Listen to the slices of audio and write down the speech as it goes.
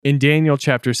In Daniel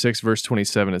chapter 6, verse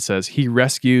 27, it says, "He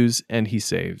rescues and he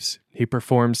saves. He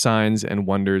performs signs and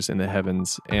wonders in the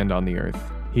heavens and on the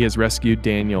earth. He has rescued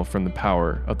Daniel from the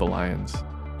power of the lions."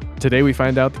 Today we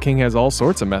find out the king has all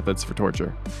sorts of methods for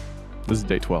torture. This is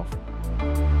day 12.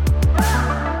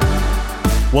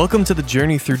 Welcome to the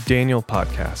Journey Through Daniel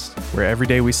podcast, where every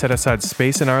day we set aside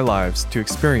space in our lives to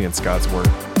experience God's Word.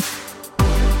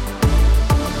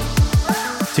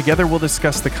 Together we'll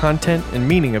discuss the content and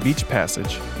meaning of each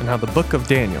passage and how the book of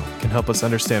Daniel can help us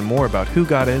understand more about who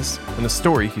God is and the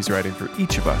story He's writing for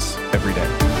each of us every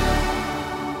day.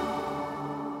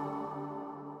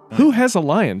 Who has a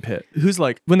lion pit? Who's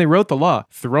like, when they wrote the law,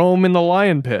 throw them in the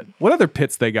lion pit? What other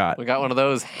pits they got? We got one of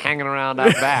those hanging around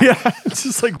out back. Yeah, it's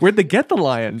just like, where'd they get the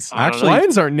lions? Actually,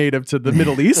 lions aren't native to the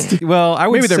Middle East. Well, I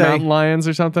would Maybe say they're mountain lions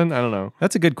or something. I don't know.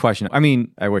 that's a good question. I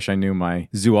mean, I wish I knew my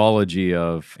zoology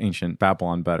of ancient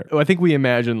Babylon better. I think we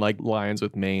imagine like lions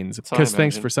with manes what I because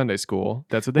thanks imagine. for Sunday school.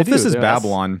 That's what they Well, do. if this is They're-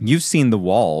 Babylon, you've seen the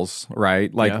walls,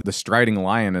 right? Like Yeah. the striding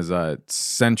lion is a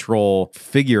central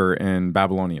figure in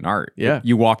Babylonian art. Yeah.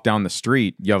 You walk down the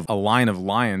street, you have a line of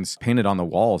lions painted on the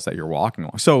walls that you're walking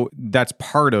on. So that's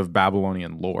part of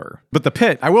Babylonian lore. But the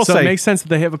pit, I will So say, it makes sense that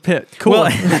they have a pit. Cool. well,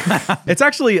 it's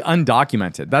actually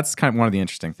undocumented. That's kind of one of the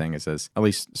interesting things is, at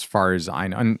least as far as I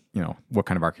know, and you know, what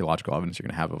kind of archaeological evidence you're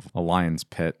going to have of a lion's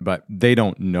pit, but they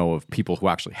don't know of people who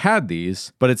actually had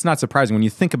these. But it's not surprising when you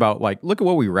think about, like, look at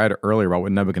what we read earlier about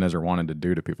what Nebuchadnezzar wanted to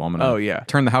do to people. I'm going to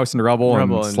turn the house into rubble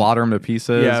and slaughter them to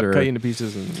pieces. yeah, cut you into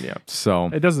pieces. And yeah. So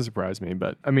It doesn't surprise me,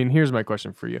 but I mean, here's my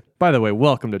question for you. By the way,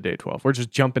 welcome to day 12. We're just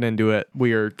jumping into it.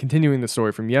 We are continuing the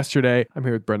story from yesterday. I'm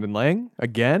here with Brendan Lang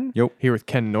again. Yep. Here with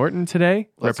Ken Norton today,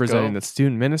 Let's representing go. the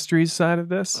student ministries side of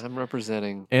this I'm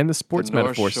representing and the sports the North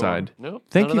metaphor Shore. side. Nope.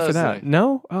 Thank none you of for those that. today.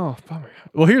 No? Oh, bummer.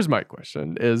 Well, here's my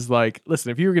question is like,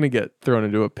 listen, if you were going to get thrown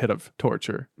into a pit of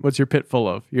torture, what's your pit full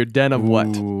of? Your den of what?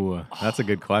 Ooh, that's a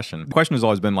good question. The question has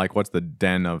always been like, what's the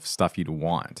den of stuff you'd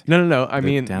want? No. I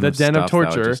mean, den the of den of stuff that would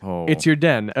torture. just- oh. It's your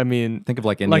den. I mean, Think of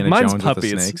like Indiana mine's Jones puppies.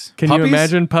 with the snakes. Can you Puppies?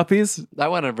 imagine puppies?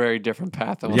 That went a very different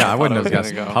path than what Yeah, I thought wouldn't was have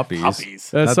gonna guessed go.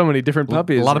 puppies. There's That- so many different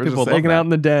puppies. a lot of We're people just love hanging that. out in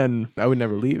the den. I would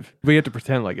never leave. But you have to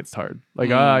pretend like it's hard. Like,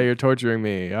 you're torturing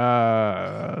me.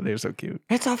 They're so cute.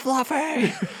 It's a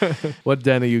fluffy. What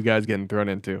den are you guys getting thrown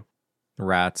into?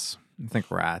 Rats. I think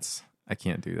rats. I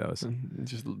can't do those.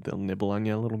 Just they'll nibble on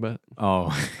you a little bit. Oh,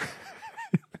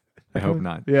 I hope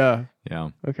not. Yeah. Yeah.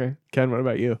 Okay. Ken, what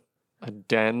about you? A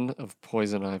den of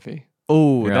poison ivy.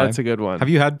 Oh, Really? that's a good one. Have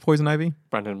you had poison ivy?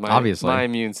 Brendan, Obviously. my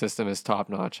immune system is top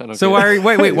notch. I don't So get why are you,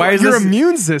 wait, why is your this?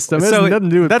 immune system has So nothing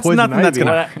to do with that's poison nothing that's ivy.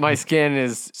 gonna- My skin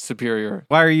is superior.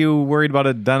 Why are you worried about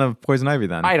a den of poison ivy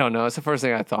then? I don't know. It's the first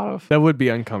thing I thought of. That would be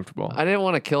uncomfortable. I didn't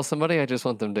want to kill somebody. I just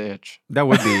want them to itch. That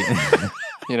would be.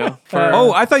 You know?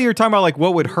 Oh, I thought you were talking about like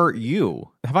what would hurt you.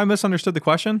 Have I misunderstood the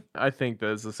question? I think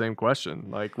that's the same question.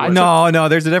 Like, No,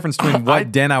 there's a difference between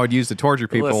what den I would use to torture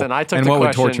people Listen, I took and the what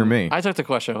question, would torture me. I took the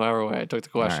question however way I took the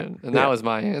question. And Yeah. that was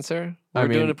my answer. I We're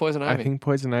mean, doing a poison ivy. I think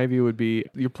poison ivy would be,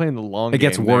 you're playing the long It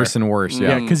gets game worse there. and worse. Yeah,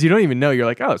 Yeah. because you don't even know. You're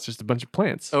like, oh, it's just a bunch of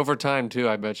plants. Over time, too,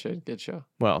 I bet you it'd get you.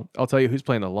 Well, I'll tell you who's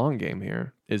playing the long game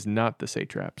here is not the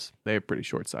satraps. They're pretty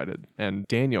short-sighted. And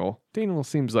Daniel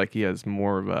seems like he has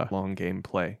more of a long game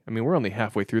play. I mean, we're only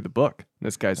halfway through the book.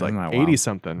 This guy's like Isn't that wild?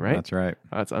 80-something, right? That's right.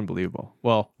 That's unbelievable.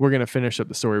 Well, we're going to finish up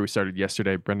the story we started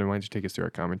yesterday. Brendan, why don't you take us through our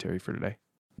commentary for today?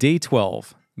 Day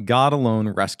 12. God alone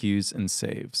rescues and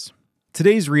saves.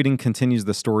 Today's reading continues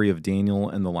the story of Daniel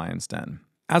and the lion's den.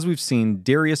 As we've seen,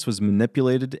 Darius was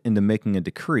manipulated into making a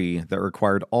decree that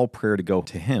required all prayer to go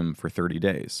to him for 30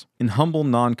 days. In humble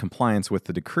non-compliance with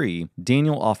the decree,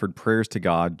 Daniel offered prayers to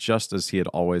God just as he had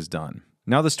always done.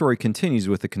 Now the story continues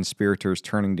with the conspirators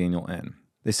turning Daniel in.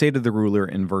 They say to the ruler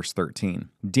in verse 13,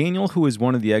 "Daniel, who is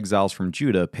one of the exiles from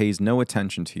Judah, pays no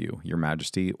attention to you, your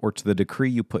majesty, or to the decree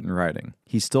you put in writing.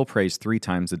 He still prays 3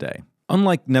 times a day."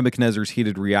 Unlike Nebuchadnezzar's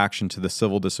heated reaction to the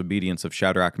civil disobedience of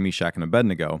Shadrach, Meshach, and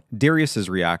Abednego, Darius's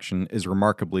reaction is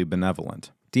remarkably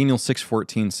benevolent. Daniel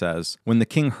 6:14 says, "When the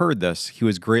king heard this, he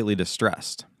was greatly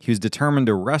distressed. He was determined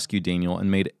to rescue Daniel and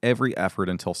made every effort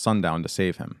until sundown to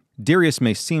save him." Darius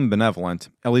may seem benevolent,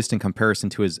 at least in comparison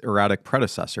to his erratic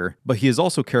predecessor, but he is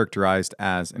also characterized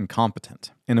as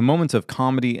incompetent. In a moment of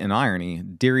comedy and irony,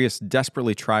 Darius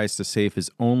desperately tries to save his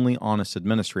only honest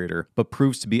administrator, but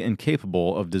proves to be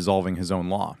incapable of dissolving his own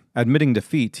law. Admitting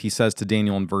defeat, he says to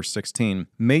Daniel in verse 16,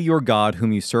 "May your God,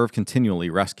 whom you serve continually,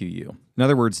 rescue you." In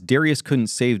other words, Darius couldn't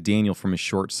save Daniel from his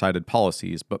short-sighted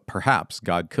policies, but perhaps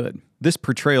God could. This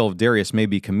portrayal of Darius may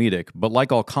be comedic, but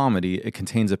like all comedy, it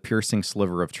contains a piercing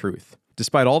sliver of truth.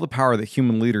 Despite all the power that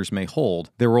human leaders may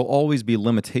hold, there will always be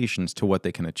limitations to what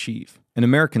they can achieve. In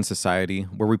American society,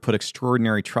 where we put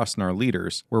extraordinary trust in our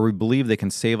leaders, where we believe they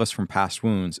can save us from past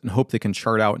wounds and hope they can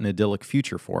chart out an idyllic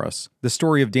future for us, the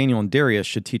story of Daniel and Darius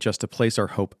should teach us to place our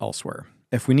hope elsewhere.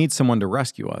 If we need someone to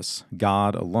rescue us,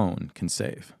 God alone can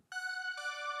save.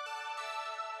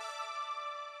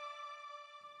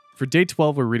 For day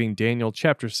 12, we're reading Daniel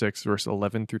chapter 6, verse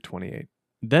 11 through 28.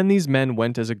 Then these men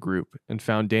went as a group and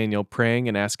found Daniel praying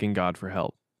and asking God for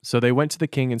help. So they went to the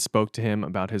king and spoke to him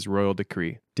about his royal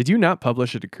decree. Did you not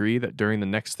publish a decree that during the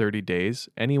next 30 days,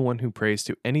 anyone who prays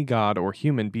to any god or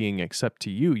human being except to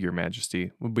you, your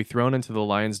majesty, would be thrown into the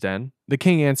lion's den? The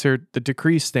king answered, The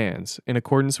decree stands in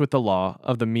accordance with the law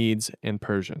of the Medes and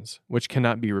Persians, which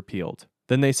cannot be repealed.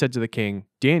 Then they said to the king,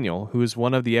 Daniel, who is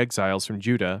one of the exiles from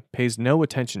Judah, pays no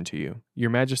attention to you, your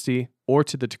majesty, or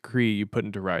to the decree you put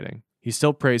into writing. He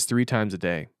still prays 3 times a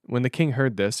day. When the king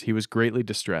heard this, he was greatly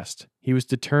distressed. He was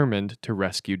determined to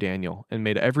rescue Daniel and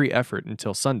made every effort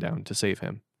until sundown to save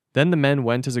him. Then the men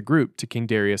went as a group to King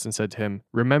Darius and said to him,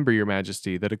 Remember, your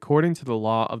majesty, that according to the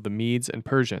law of the Medes and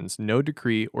Persians, no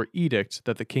decree or edict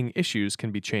that the king issues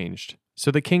can be changed.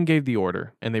 So the king gave the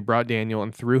order, and they brought Daniel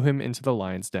and threw him into the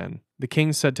lion's den. The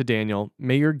king said to Daniel,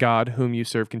 May your God, whom you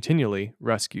serve continually,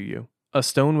 rescue you. A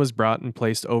stone was brought and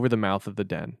placed over the mouth of the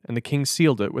den, and the king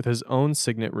sealed it with his own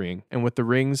signet ring and with the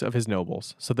rings of his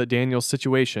nobles, so that Daniel's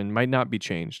situation might not be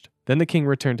changed. Then the king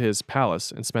returned to his palace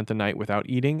and spent the night without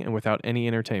eating and without any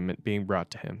entertainment being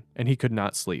brought to him, and he could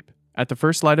not sleep. At the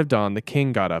first light of dawn, the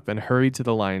king got up and hurried to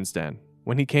the lion's den.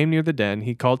 When he came near the den,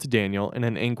 he called to Daniel in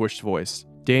an anguished voice,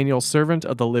 Daniel, servant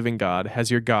of the living God,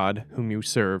 has your God, whom you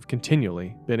serve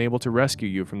continually, been able to rescue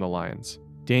you from the lions?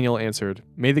 Daniel answered,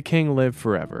 May the king live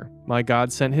forever. My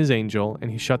God sent his angel,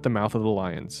 and he shut the mouth of the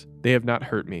lions. They have not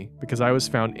hurt me, because I was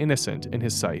found innocent in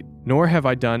his sight. Nor have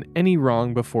I done any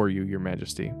wrong before you, your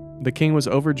majesty. The king was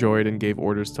overjoyed and gave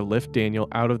orders to lift Daniel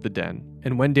out of the den.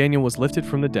 And when Daniel was lifted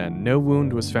from the den, no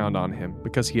wound was found on him,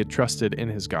 because he had trusted in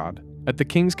his God. At the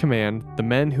king's command, the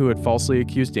men who had falsely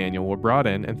accused Daniel were brought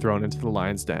in and thrown into the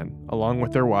lion's den, along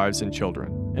with their wives and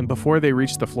children. And before they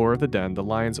reached the floor of the den, the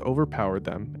lions overpowered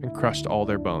them and crushed all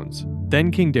their bones. Then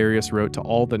King Darius wrote to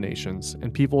all the nations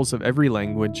and peoples of every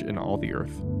language in all the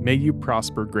earth, May you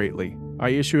prosper greatly. I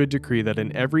issue a decree that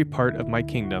in every part of my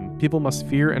kingdom, people must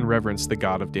fear and reverence the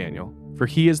God of Daniel. For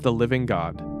he is the living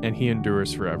God, and he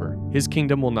endures forever. His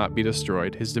kingdom will not be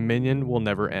destroyed, his dominion will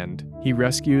never end. He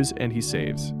rescues and he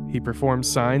saves. He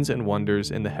performs signs and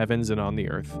wonders in the heavens and on the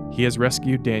earth. He has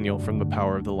rescued Daniel from the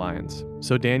power of the lions.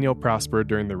 So Daniel prospered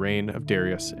during the reign of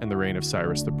Darius and the reign of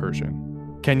Cyrus the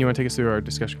Persian. Ken, you want to take us through our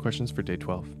discussion questions for day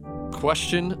 12?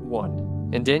 Question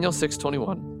 1. In Daniel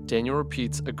 6:21, Daniel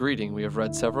repeats a greeting we have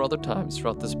read several other times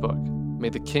throughout this book. May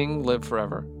the king live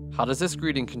forever. How does this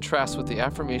greeting contrast with the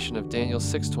affirmation of Daniel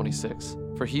 6:26?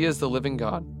 For he is the living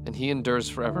God, and he endures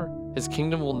forever. His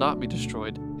kingdom will not be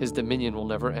destroyed, his dominion will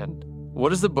never end.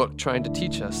 What is the book trying to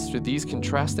teach us through these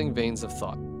contrasting veins of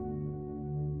thought?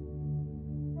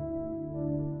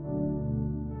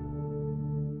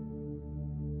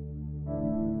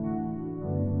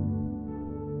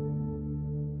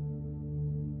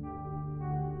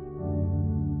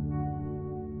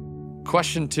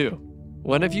 Question 2.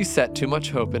 When have you set too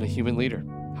much hope in a human leader?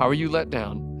 How are you let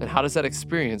down, and how does that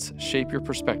experience shape your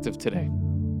perspective today?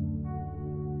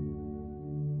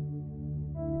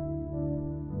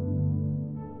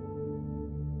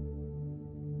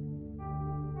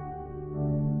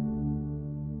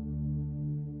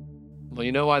 Well,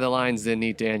 you know why the lions didn't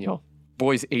eat Daniel.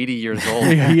 Boy's 80 years old.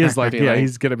 He is like, yeah,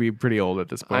 he's going to be pretty old at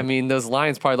this point. I mean, those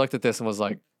lions probably looked at this and was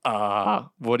like,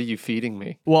 what are you feeding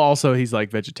me? Well, also, he's like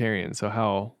vegetarian, so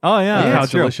how... Oh, yeah, how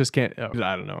that's true. delicious can't...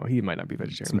 I don't know. He might not be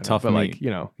vegetarian. Some right now, tough but meat. like, you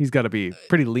know, he's got to be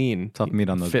pretty lean. Tough meat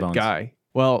on those fit bones. guy.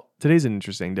 Well, today's an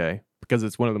interesting day because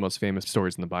it's one of the most famous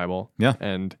stories in the Bible. Yeah.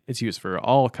 And it's used for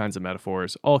all kinds of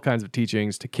metaphors, all kinds of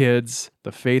teachings to kids.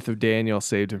 The faith of Daniel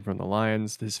saved him from the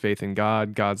lions. His faith in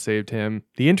God, God saved him.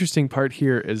 The interesting part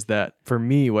here is that, for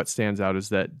me, what stands out is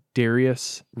that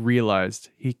Darius realized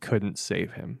he couldn't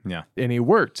save him. Yeah. And he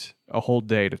worked a whole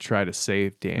day to try to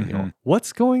save Daniel. Mm-hmm.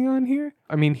 What's going on here?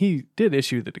 I mean, he did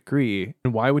issue the decree,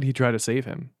 and why would he try to save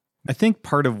him? I think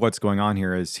part of what's going on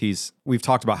here is we've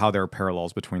talked about how there are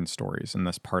parallels between stories in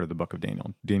this part of the book of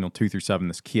Daniel. Daniel 2-7,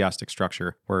 this chiastic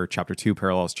structure where chapter 2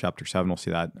 parallels chapter 7. We'll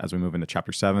see that as we move into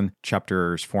chapter 7.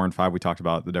 Chapters 4 and 5, we talked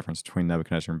about the difference between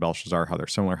Nebuchadnezzar and Belshazzar, how they're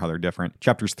similar, how they're different.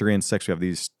 Chapters 3 and 6, we have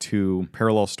these two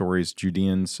parallel stories,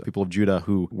 Judeans, people of Judah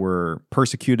who were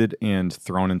persecuted and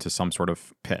thrown into some sort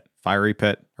of pit fiery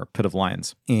pit or pit of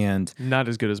lions. And Not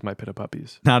as good as My Pit of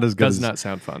Puppies. not as good Does as not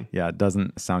sound fun. Yeah, it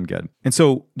doesn't sound good. And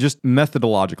so, just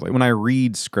methodologically, when I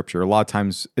read scripture, a lot of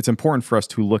times it's important for us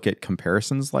to look at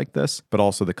comparisons like this, but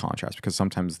also the contrast, because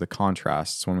sometimes the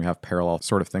contrasts, when we have parallel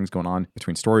sort of things going on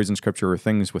between stories in scripture or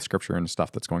things with scripture and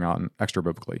stuff that's going on extra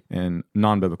biblically in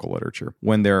non biblical literature,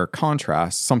 when there are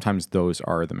contrasts, sometimes those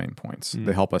are the main points.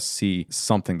 They help us see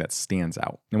something that stands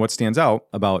out. And what stands out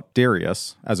about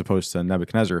Darius, as opposed to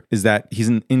Nebuchadnezzar, is that he's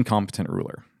an incompetent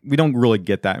ruler. We don't really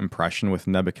get that impression with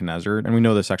Nebuchadnezzar, and we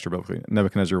know this extra biblically.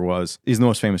 Nebuchadnezzar he's the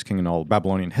most famous king in all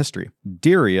Babylonian history.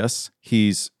 Darius,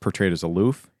 he's portrayed as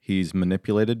aloof. He's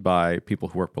manipulated by people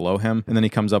who work below him. And then he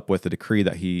comes up with a decree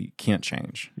that he can't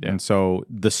change. Yeah. And so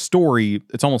the story,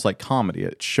 it's almost like comedy.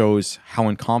 It shows how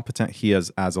incompetent he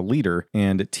is as a leader,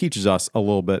 and it teaches us a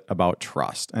little bit about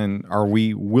trust. And are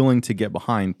we willing to get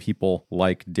behind people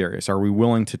like Darius? Are we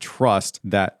willing to trust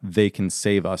that they can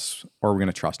save us, or are we going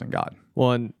to trust in God?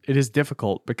 Well, and it is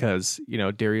difficult because,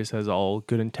 Darius has all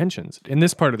good intentions. In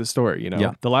this part of the story,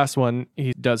 Yeah. The last one,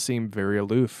 he does seem very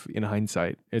aloof in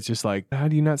hindsight. It's just like, how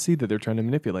do you not see that they're trying to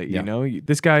manipulate you,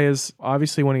 This guy is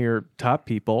obviously one of your top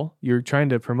people. You're trying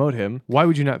to promote him. Why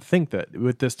would you not think that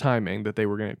with this timing that they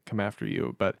were going to come after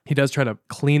you? But he does try to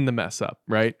clean the mess up,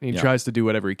 right? He tries to do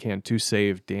whatever he can to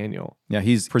save Daniel. Yeah,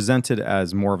 he's presented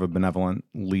as more of a benevolent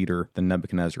leader than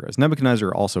Nebuchadnezzar is.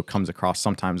 Nebuchadnezzar also comes across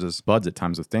sometimes as buds at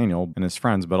times with Daniel and his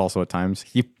friends, but also at times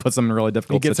he puts them in really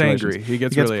difficult situations. Angry. He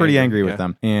gets really pretty angry with yeah.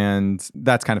 them. And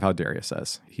that's kind of how Darius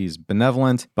is. He's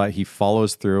benevolent, but he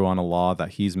follows through on a law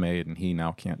that he's made and he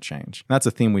now can't change. And that's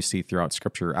a theme we see throughout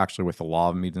scripture, actually, with the law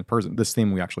of Medes and Persians. This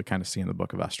theme we actually kind of see in the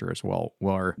book of Esther as well,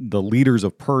 where the leaders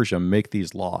of Persia make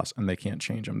these laws and they can't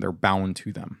change them. They're bound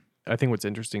to them. I think what's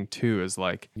interesting too is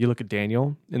like you look at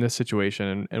Daniel in this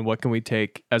situation and what can we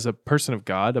take as a person of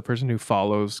God, a person who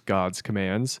follows God's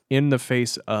commands in the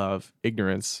face of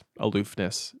ignorance,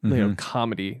 aloofness,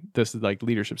 comedy. This is like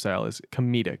leadership style is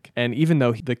comedic. And even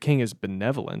though the king is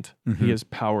benevolent, he is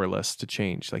powerless to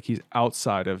change. Like he's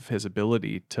outside of his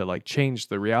ability to like change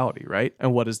the reality, right?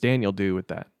 And what does Daniel do with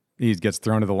that? He gets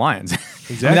thrown to the lions.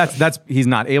 Exactly. I mean, that's he's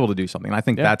not able to do something. And I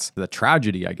think that's the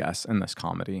tragedy, I guess, in this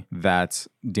comedy, that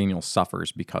Daniel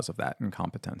suffers because of that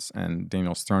incompetence. And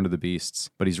Daniel's thrown to the beasts,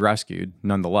 but he's rescued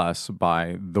nonetheless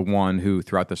by the one who,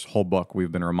 throughout this whole book,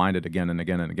 we've been reminded again and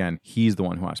again and again, he's the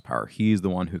one who has power. He's the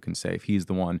one who can save. He's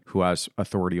the one who has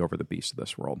authority over the beasts of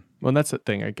this world. Well, and that's the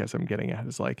thing I guess I'm getting at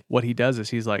is like what he does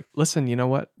is he's like, listen, you know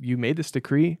what? You made this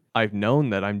decree. I've known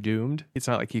that I'm doomed. It's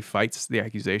not like he fights the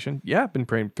accusation. Yeah, I've been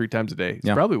praying 3 times a day. It's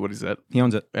probably what he said. He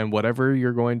owns it. And whatever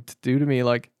you're going to do to me,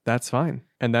 like, that's fine.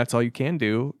 And that's all you can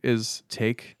do is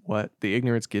take what the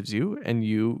ignorance gives you and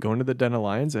you go into the den of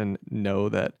lions and know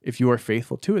that if you are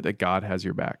faithful to it, that God has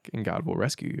your back and God will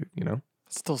rescue you,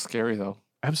 It's still scary though.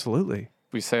 Absolutely.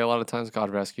 We say a lot of times God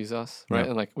rescues us, right? Yeah.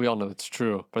 And like we all know it's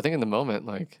true. But I think in the moment,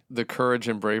 like the courage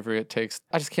and bravery it takes,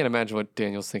 I just can't imagine what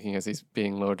Daniel's thinking as he's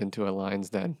being lowered into a lion's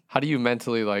den. How do you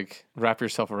mentally like wrap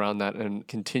yourself around that and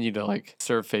continue to like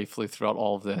serve faithfully throughout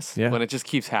all of this when it just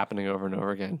keeps happening over and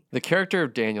over again? The character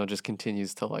of Daniel just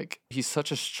continues to like, he's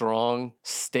such a strong,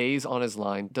 stays on his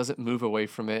line, doesn't move away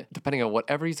from it, depending on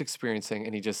whatever he's experiencing,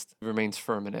 and he just remains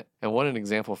firm in it. And what an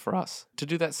example for us to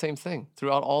do that same thing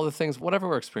throughout all the things, whatever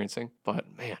we're experiencing. But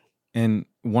man. And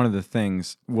one of the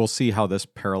things, we'll see how this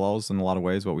parallels in a lot of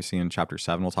ways what we see in chapter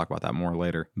 7. We'll talk about that more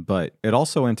later. But it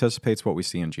also anticipates what we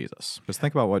see in Jesus. Just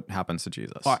think about what happens to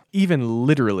Jesus. Even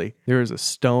literally, there is a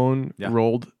stone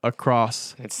rolled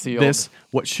across this,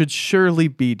 what should surely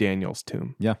be Daniel's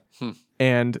tomb. Yeah.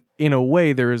 And in a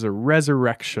way, there is a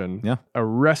resurrection, a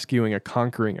rescuing, a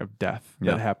conquering of death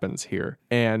that happens here.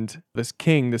 And this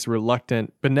king, this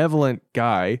reluctant, benevolent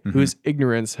guy whose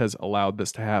ignorance has allowed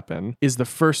this to happen, is the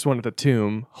first one at the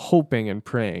tomb, hoping and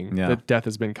praying that death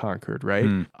has been conquered,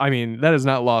 right? I mean, that is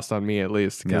not lost on me, at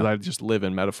least, because I just live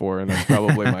in metaphor and that's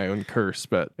probably my own curse.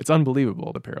 But it's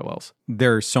unbelievable, the parallels.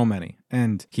 There are so many.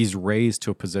 And he's raised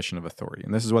to a position of authority.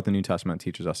 And this is what the New Testament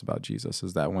teaches us about Jesus,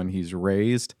 is that when he's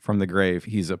raised from the grave,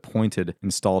 he's appointed,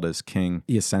 installed as king.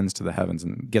 He ascends to the heavens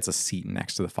and gets a seat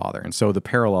next to the Father. And so the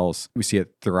parallels, we see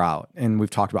it throughout. And we've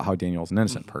talked about how Daniel's an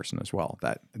innocent person as well,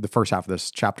 that the first half of this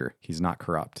chapter, he's not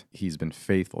corrupt. He's been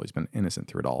faithful. He's been innocent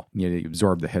through it all. And yet he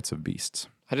absorbed the hits of beasts.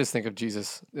 I just think of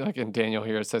Jesus, like in Daniel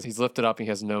here, it says he's lifted up and he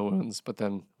has no wounds. But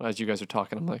then as you guys are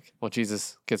talking, I'm like, well,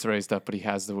 Jesus gets raised up, but he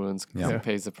has the wounds because he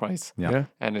pays the price. Yeah.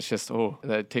 And it's just,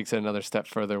 that takes it another step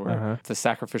further where the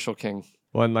sacrificial king.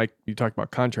 Well, and like you talk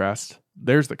about contrast,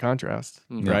 there's the contrast,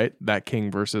 Mhm. right? That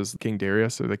king versus King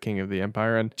Darius or the king of the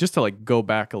empire. And just to like go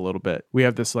back a little bit, we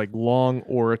have this like long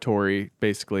oratory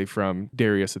basically from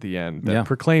Darius at the end that Yeah.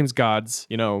 proclaims God's,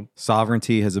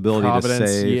 Sovereignty, his ability providence, to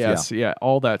save. yes, yeah,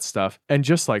 all that stuff. And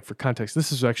just like for context,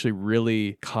 this is actually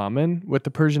really common with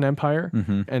the Persian Empire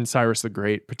and Cyrus the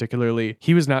Great, particularly.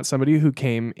 He was not somebody who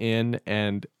came in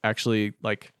and actually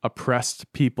like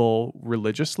oppressed people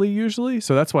religiously usually.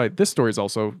 So that's why this story is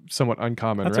also somewhat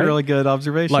uncommon. That's right? a really good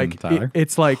observation, Like Tyler.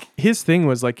 it's like his thing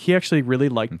was like he actually really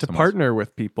liked to Someone's- partner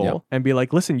with people and be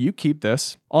like, listen, you keep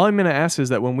this. All I'm going to ask is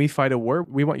that when we fight a war,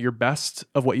 we want your best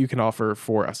of what you can offer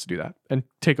for us to do that and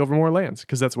take over more lands,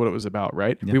 because that's what it was about,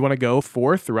 right? Yeah. We want to go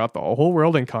forth throughout the whole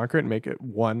world and conquer it and make it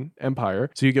one empire.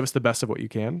 So you give us the best of what you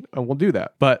can and we'll do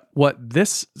that. But what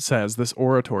this says, this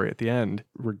oratory at the end,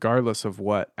 regardless of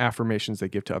what affirmations they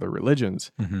give to other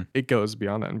religions, it goes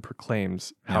beyond that and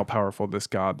proclaims how powerful this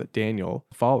God that Daniel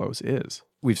follows is.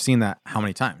 We've seen that how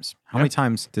many times? How many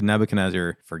times did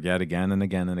Nebuchadnezzar forget again and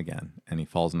again and again? And he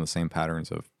falls in the same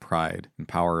patterns of pride and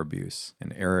power abuse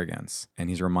and arrogance. And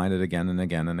he's reminded again and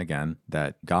again and again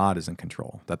that God is in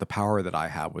control, that the power that I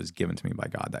have was given to me by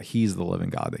God, that he's the living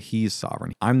God, that he's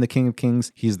sovereign. I'm the King of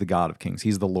Kings. He's the God of Kings.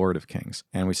 He's the Lord of Kings.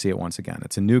 And we see it once again.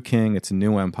 It's a new king. It's a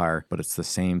new empire, but it's the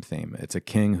same theme. It's a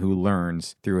king who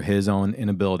learns through his own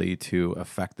inability to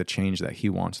affect the change that he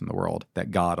wants in the world,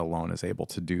 that God alone is able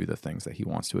to do the things that he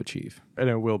wants to achieve. And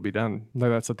it will be done. Like,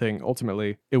 that's the thing.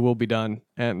 Ultimately, it will be done.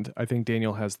 And I think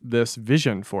Daniel has this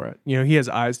vision for it. He has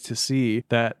eyes to see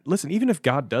that, listen, even if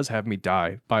God does have me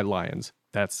die by lions,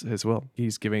 that's his will.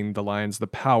 He's giving the lions the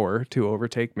power to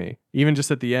overtake me. Even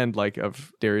just at the end, like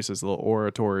of Darius's little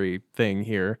oratory thing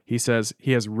here, he says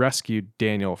he has rescued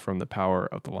Daniel from the power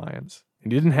of the lions.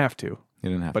 And he didn't have to, He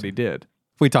didn't have but to. he did.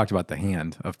 We talked about the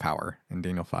hand of power in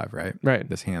Daniel 5, right? Right.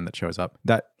 This hand that shows up.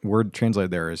 That word translated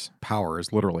there as power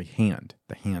is literally hand,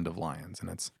 the hand of lions. And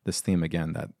it's this theme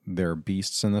again that there are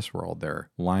beasts in this world, there are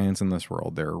lions in this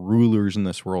world, there are rulers in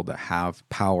this world that have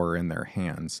power in their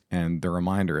hands. And the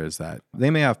reminder is that they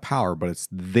may have power, but it's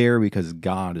there because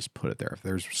God has put it there. If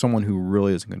there's someone who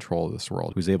really is in control of this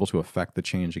world, who's able to affect the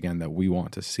change again that we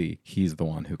want to see, he's the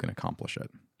one who can accomplish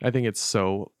it. I think it's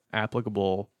so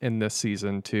applicable in this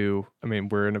season too. I mean,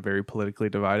 we're in a very politically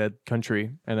divided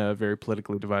country and a very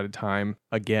politically divided time.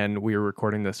 Again, we are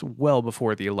recording this well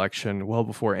before the election, well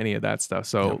before any of that stuff.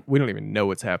 So we don't even know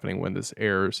what's happening when this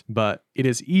airs, but it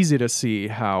is easy to see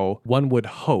how one would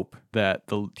hope that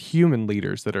the human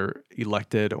leaders that are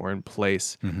elected or in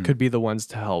place could be the ones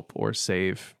to help or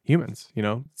save humans,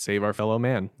 save our fellow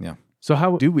man. Yeah. So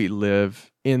how do we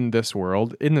live in this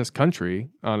world, in this country,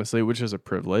 honestly, which is a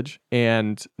privilege,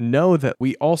 and know that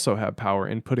we also have power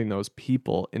in putting those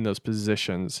people in those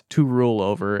positions to rule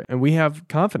over, and we have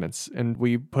confidence and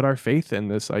we put our faith in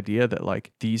this idea that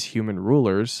like these human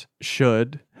rulers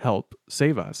should help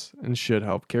save us and should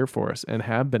help care for us and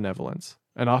have benevolence.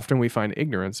 And often we find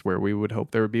ignorance where we would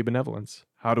hope there would be benevolence.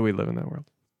 How do we live in that world?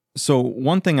 So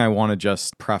one thing I want to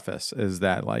just preface is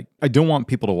that I don't want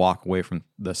people to walk away from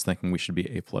this thinking we should be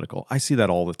apolitical. I see that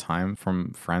all the time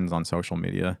from friends on social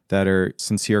media that are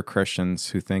sincere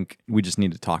Christians who think we just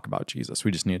need to talk about Jesus.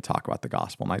 We just need to talk about the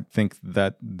gospel. And I think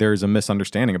that there's a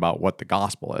misunderstanding about what the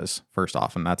gospel is, first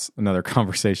off. And that's another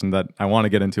conversation that I want to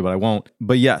get into, but I won't.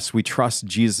 But yes, we trust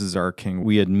Jesus as our king.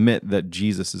 We admit that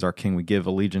Jesus is our king. We give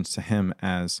allegiance to him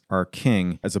as our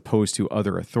king, as opposed to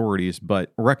other authorities.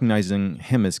 But recognizing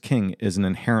him as king is an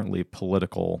inherently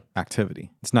political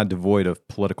activity. It's not devoid of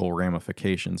political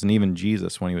ramifications. And even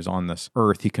Jesus, when he was on this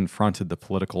earth, he confronted the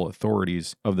political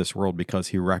authorities of this world because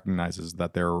he recognizes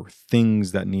that there are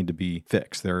things that need to be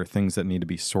fixed. There are things that need to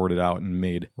be sorted out and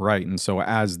made right. And so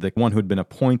as the one who had been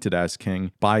appointed as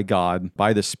king by God,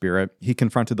 by the Spirit, he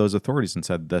confronted those authorities and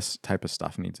said, this type of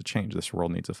stuff needs to change. This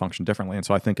world needs to function differently. And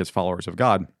so I think as followers of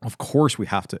God, of course, we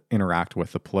have to interact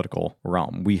with the political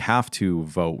realm. We have to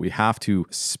vote. We have to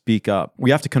speak up.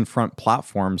 We have to confront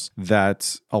platforms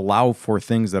that allow for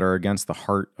things that are against the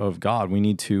heart of God. We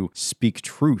need to speak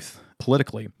truth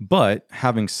politically. But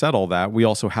having said all that, we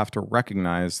also have to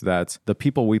recognize that the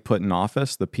people we put in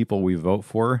office, the people we vote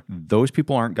for, those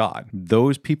people aren't God.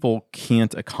 Those people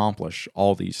can't accomplish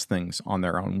all these things on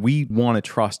their own. We want to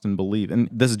trust and believe. And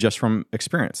this is just from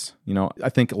experience. I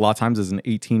think a lot of times as an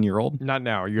 18-year-old, Not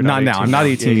now. You're not now. 18 I'm not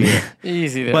 18 Yeah, yet.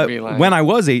 Easy there, But Beeline. when I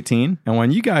was 18 and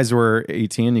when you guys were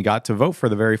 18, you got to vote for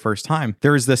the very first time,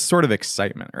 there was this sort of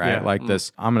excitement, right? Yeah. Like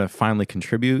this, I'm going to finally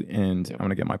contribute and I'm going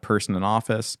to get my person in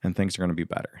office and things things are going to be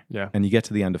better. Yeah. And you get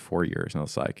to the end of 4 years and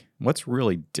it's like, what's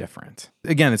really different?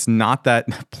 Again, it's not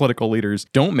that political leaders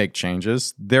don't make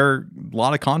changes. There are a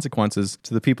lot of consequences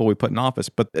to the people we put in office,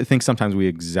 but I think sometimes we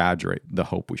exaggerate the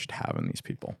hope we should have in these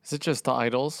people. Is it just the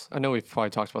idols? I know we've probably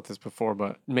talked about this before,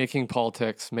 but making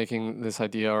politics, making this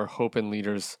idea or hope in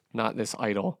leaders, not this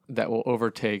idol that will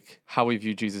overtake how we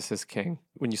view Jesus as king.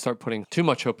 When you start putting too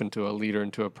much hope into a leader,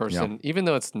 into a person, even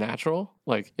though it's natural,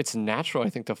 like it's natural, I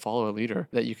think, to follow a leader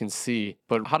that you can see.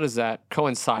 But how does that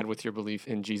coincide with your belief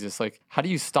in Jesus? Like, how do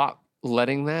you stop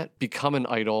letting that become an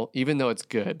idol, even though it's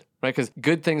good, right? Because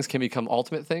good things can become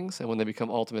ultimate things. And when they become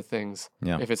ultimate things,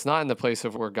 if it's not in the place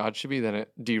of where God should be, then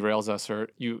it derails us or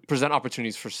you present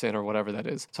opportunities for sin or whatever that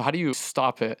is. So how do you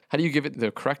stop it? How do you give it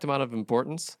the correct amount of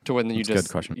importance to when you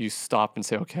you stop and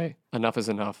say, okay, enough is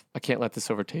enough. I can't let this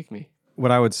overtake me. What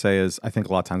I would say is I think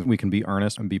a lot of times we can be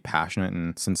earnest and be passionate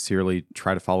and sincerely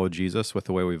try to follow Jesus with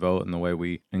the way we vote and the way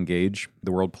we engage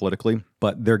the world politically.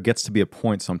 But there gets to be a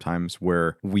point sometimes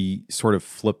where we sort of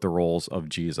flip the roles of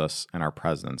Jesus and our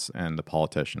presidents and the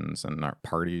politicians and our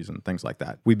parties and things like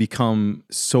that. We become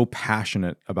so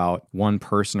passionate about one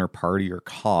person or party or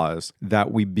cause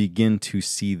that we begin to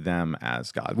see them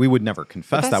as God. We would never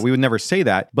confess that. We would never say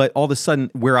that. But all of a sudden,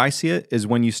 where I see it is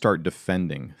when you start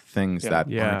defending things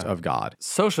that aren't of God.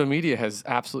 Social media has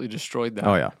absolutely destroyed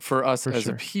that for us as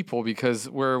a people, because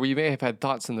where we may have had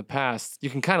thoughts in the past, you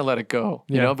can kind of let it go,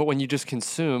 you know, but when you just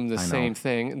consume the same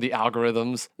thing, the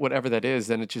algorithms, whatever that is,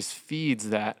 then it just feeds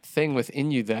that thing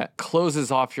within you that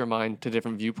closes off your mind to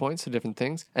different viewpoints, to different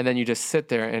things. And then you just sit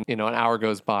there and, you know, an hour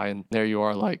goes by and there you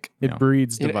are like... It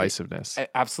breeds divisiveness.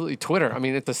 Absolutely. Twitter. I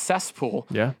mean, it's a cesspool.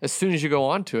 Yeah. As soon as you go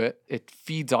onto it, it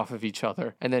feeds off of each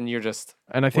other. And then you're just...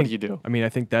 And I think, what do you do? I mean, I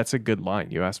think that's a good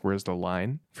line. You asked, where's the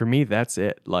line? For me, that's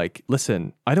it. Like,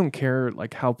 listen, I don't care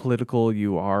like how political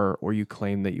you are or you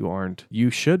claim that you aren't. You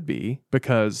should be,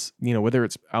 because, you know, whether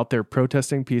it's out there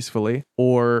protesting peacefully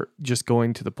or just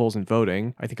going to the polls and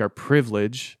voting, I think our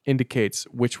privilege indicates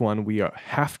which one we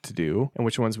have to do and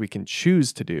which ones we can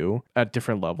choose to do at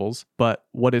different levels. But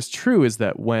what is true is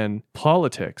that when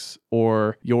politics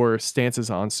or your stances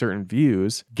on certain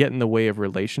views get in the way of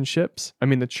relationships, I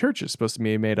mean, the church is supposed to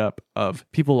be made up of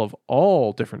people of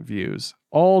all different views,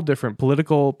 all different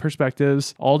political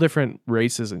perspectives, all different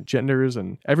races and genders,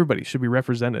 and everybody should be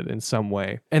represented in some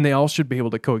way. And they all should be able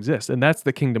to coexist. And that's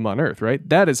the kingdom on earth, right?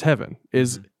 That is heaven,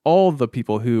 is all the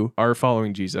people who are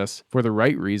following Jesus for the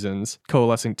right reasons,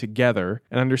 coalescing together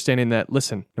and understanding that,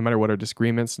 listen, no matter what our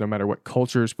disagreements, no matter what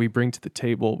cultures we bring to the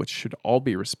table, which should all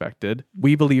be respected,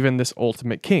 we believe in this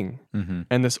ultimate king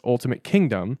and this ultimate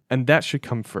kingdom, and that should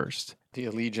come first. The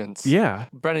allegiance. Yeah.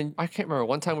 Brennan, I can't remember.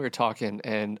 One time we were talking,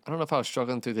 and I don't know if I was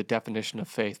struggling through the definition of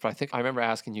faith, but I think I remember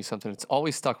asking you something. It's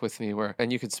always stuck with me where,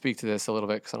 and you could speak to this a little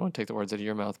bit because I don't want to take the words out of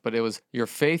your mouth, but it was, your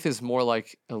faith is more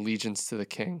like allegiance to the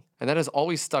king. And that has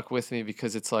always stuck with me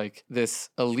because it's like this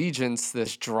allegiance,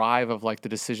 this drive of like the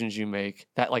decisions you make,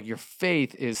 that like your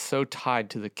faith is so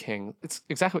tied to the king. It's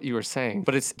exactly what you were saying,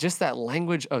 but it's just that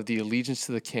language of the allegiance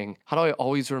to the king. How do I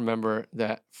always remember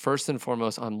that first and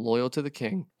foremost, I'm loyal to the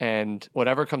king, and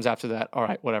whatever comes after that, all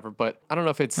right, whatever. But I don't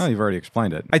know if it's... No, you've already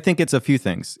explained it. I think it's a few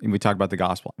things. We talk about the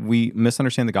gospel. We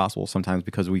misunderstand the gospel sometimes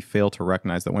because we fail to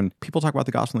recognize that when people talk about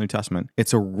the gospel in the New Testament,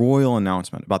 it's a royal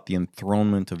announcement about the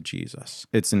enthronement of Jesus.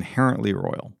 It's inherently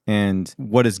royal. And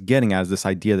what it's getting at is this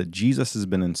idea that Jesus has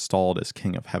been installed as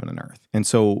king of heaven and earth. And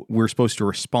so we're supposed to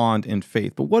respond in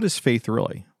faith. But what is faith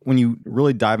really? When you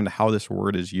really dive into how this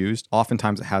word is used,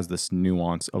 oftentimes it has this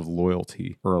nuance of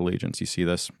loyalty or allegiance. You see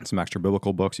this in some extra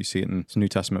biblical books. You see it in some New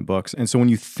Testament books. And so when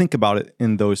you think about it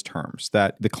in those terms,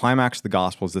 that the climax of the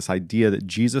gospel is this idea that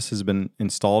Jesus has been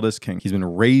installed as king. He's been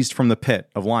raised from the pit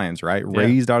of lions, right? Yeah.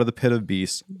 Raised out of the pit of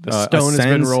beasts. The stone has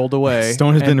been rolled away.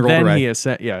 Stone has been rolled away.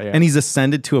 And he's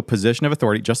ascended to a position of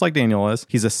authority, just like Daniel is.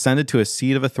 He's ascended to a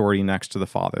seat of authority next to the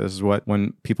Father. This is what,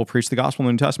 when people preach the gospel in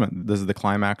the New Testament, this is the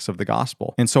climax of the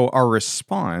gospel. And so our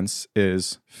response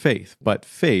is faith. But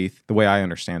faith, the way I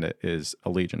understand it, is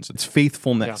allegiance. It's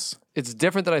faithfulness. Yeah. It's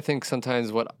different than I think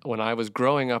sometimes when I was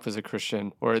growing up as a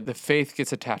Christian, where the faith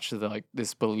gets attached to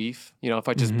this belief. You know, if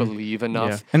I just believe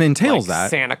enough, and it entails like that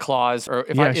Santa Claus, or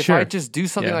if I just do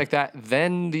something like that,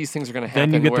 then these things are going to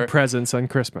happen. Then you get the presents on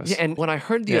Christmas. Yeah, and when I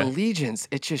heard the allegiance,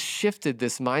 it just shifted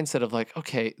this mindset of like,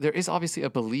 okay, there is obviously a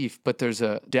belief, but there's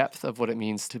a depth of what it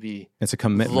means to be. It's a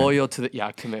commitment. Loyal to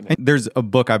the commitment. And there's a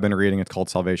book I've been reading. It's called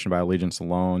Salvation by Allegiance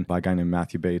Alone by a guy named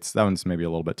Matthew Bates. That one's maybe a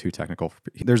little bit too technical.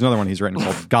 There's another one he's written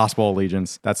called Gospel gospel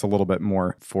allegiance, that's a little bit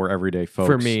more for everyday folks.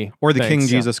 For me. Or the Thanks. King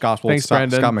Jesus gospel. Thanks, Scott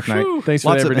Brendan. McKnight. Whew. Thanks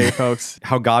for the everyday folks.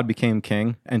 How God Became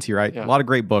King. N.T. Wright. Yeah. A lot of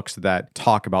great books that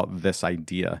talk about this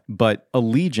idea. But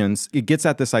allegiance, it gets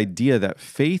at this idea that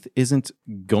faith isn't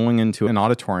going into an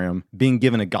auditorium, being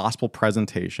given a gospel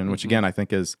presentation, which again, I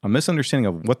think is a misunderstanding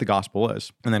of what the gospel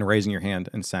is, and then raising your hand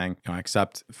and saying, I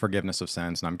accept forgiveness of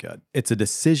sins and I'm good. It's a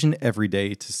decision every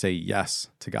day to say yes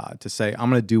to God, to say, I'm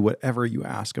going to do whatever you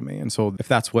ask of me. And so if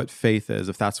that's what faith is,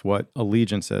 if that's what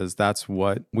allegiance is, that's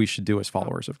what we should do as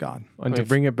followers of God. And to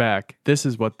bring it back, this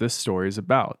is what this story is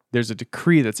about. There's a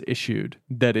decree that's issued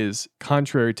that is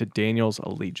contrary to Daniel's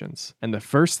allegiance. And the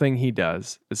first thing he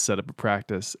does is set up a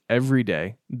practice every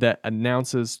day that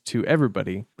announces to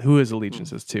everybody who his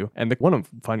allegiance is to. And the one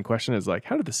fun question is like,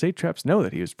 how did the satraps know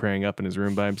that he was praying up in his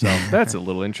room by himself? That's a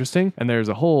little interesting. And there's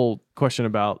a whole question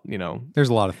about, There's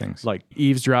a lot of things. like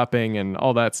eavesdropping and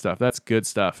all that stuff. That's good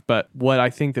stuff. But what I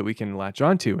think that we can latch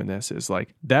onto in this is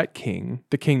like that king,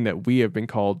 the king that we have been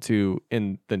called to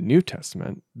in the New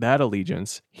Testament, that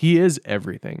allegiance, he is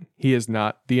everything. He is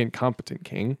not the incompetent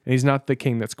king. And he's not the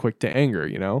king that's quick to anger,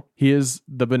 He is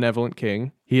the benevolent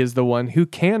king. He is the one who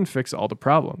can fix all the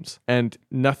problems. And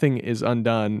nothing is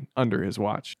undone under his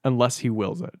watch unless he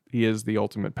wills it. He is the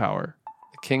ultimate power.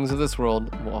 The kings of this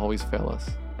world will always fail us,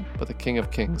 but the King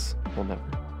of Kings will never.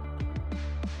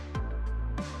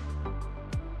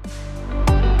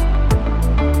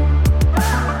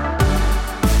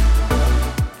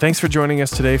 Thanks for joining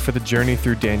us today for the Journey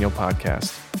Through Daniel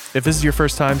podcast. If this is your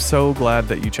first time, so glad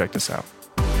that you checked us out.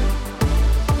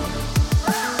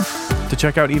 To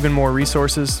check out even more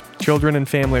resources, children and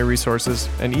family resources,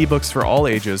 and ebooks for all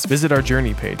ages, visit our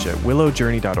Journey page at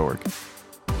willowjourney.org.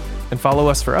 And follow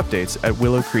us for updates at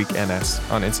Willow Creek NS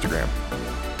on Instagram.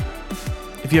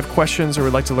 If you have questions or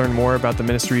would like to learn more about the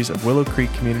ministries of Willow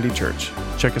Creek Community Church,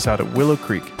 check us out at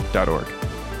willowcreek.org.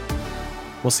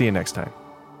 We'll see you next time.